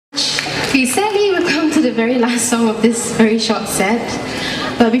Okay, sadly, we've come to the very last song of this very short set.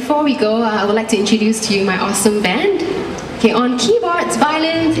 But before we go, I would like to introduce to you my awesome band. Okay, on keyboards,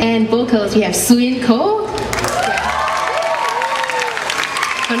 violins, and vocals, we have Suyin Ko.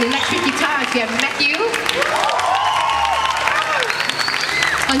 On electric guitars, we have Matthew.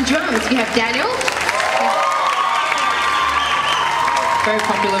 On drums, we have Daniel. Very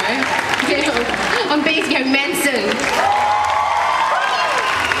popular, right? Okay, on bass, we have Manson.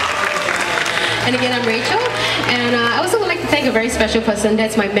 And again, I'm Rachel, and I also would like to thank a very special person.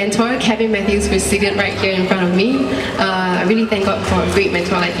 That's my mentor, Kevin Matthews, who's seated right here in front of me. I really thank God for a great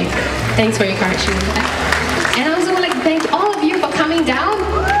mentor like you. Thanks for encouraging me. And I also would like to thank all of you for coming down.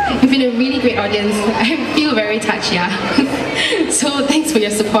 You've been a really great audience. I feel very touched, yeah. So thanks for your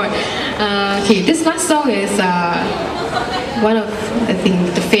support. Okay, this last song is one of, I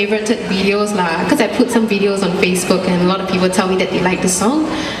think, the favorited videos lah. Because I put some videos on Facebook and a lot of people tell me that they like the song.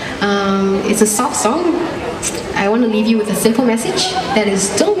 It's a soft song. I want to leave you with a simple message. That is,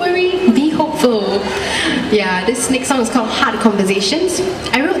 don't worry, be hopeful. Yeah, this next song is called Hard Conversations.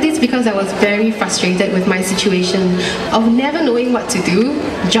 I wrote this because I was very frustrated with my situation of never knowing what to do,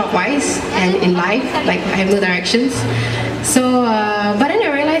 job-wise and in life. Like, I have no directions. So, but then I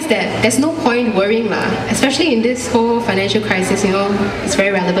realized that there's no point worrying lah. Especially in this whole financial crisis, you know, it's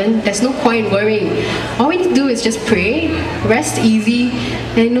very relevant. There's no point worrying. All we need to do is just pray, rest easy,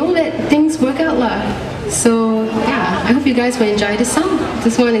 and know that things work out lah. So, yeah, I hope you guys will enjoy this song.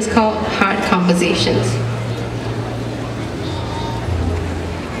 This one is called Hard Conversations.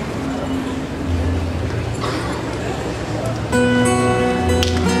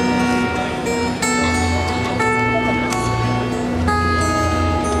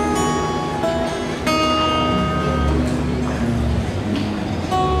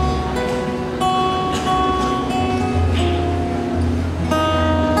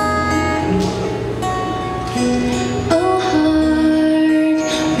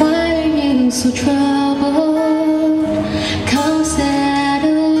 So troubled, come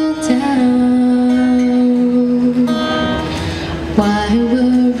settle down. Why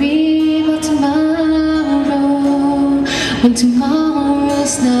worry about tomorrow when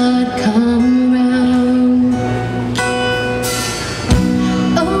tomorrow's not come around?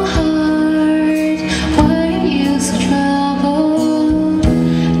 Oh heart, why are you so troubled?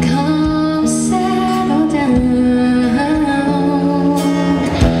 Come settle down.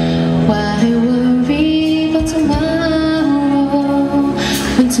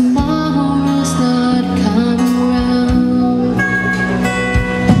 Tomorrow's not come around.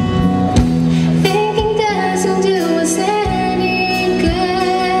 Thinking doesn't do us any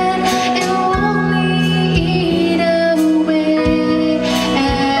good. It only eat away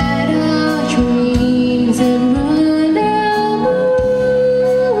at our dreams and ruin our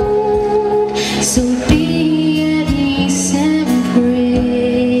mood. So be at ease and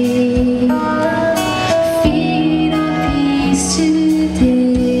pray. Feed on peace today.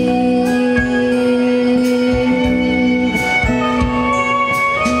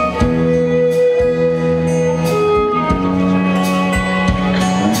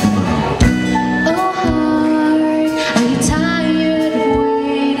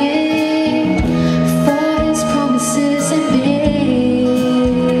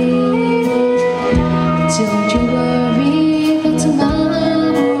 Don't you worry about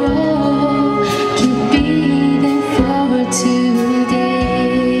tomorrow. Keep beating forward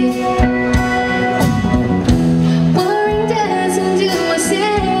today. Worrying doesn't do us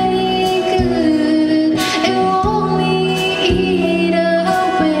any good. It will only eat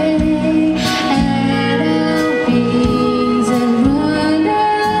away at our wings and ruin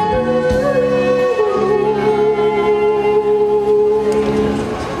our mood.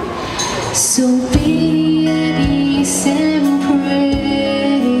 So be at ease and pray.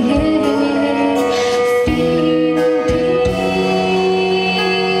 Feed on peace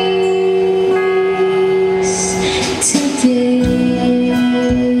today.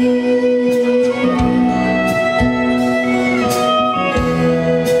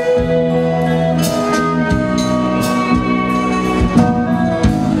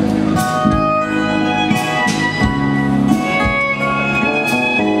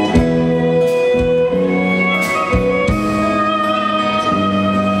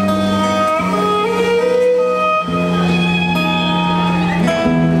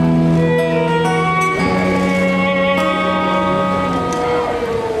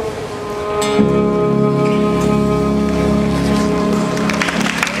 Thank you.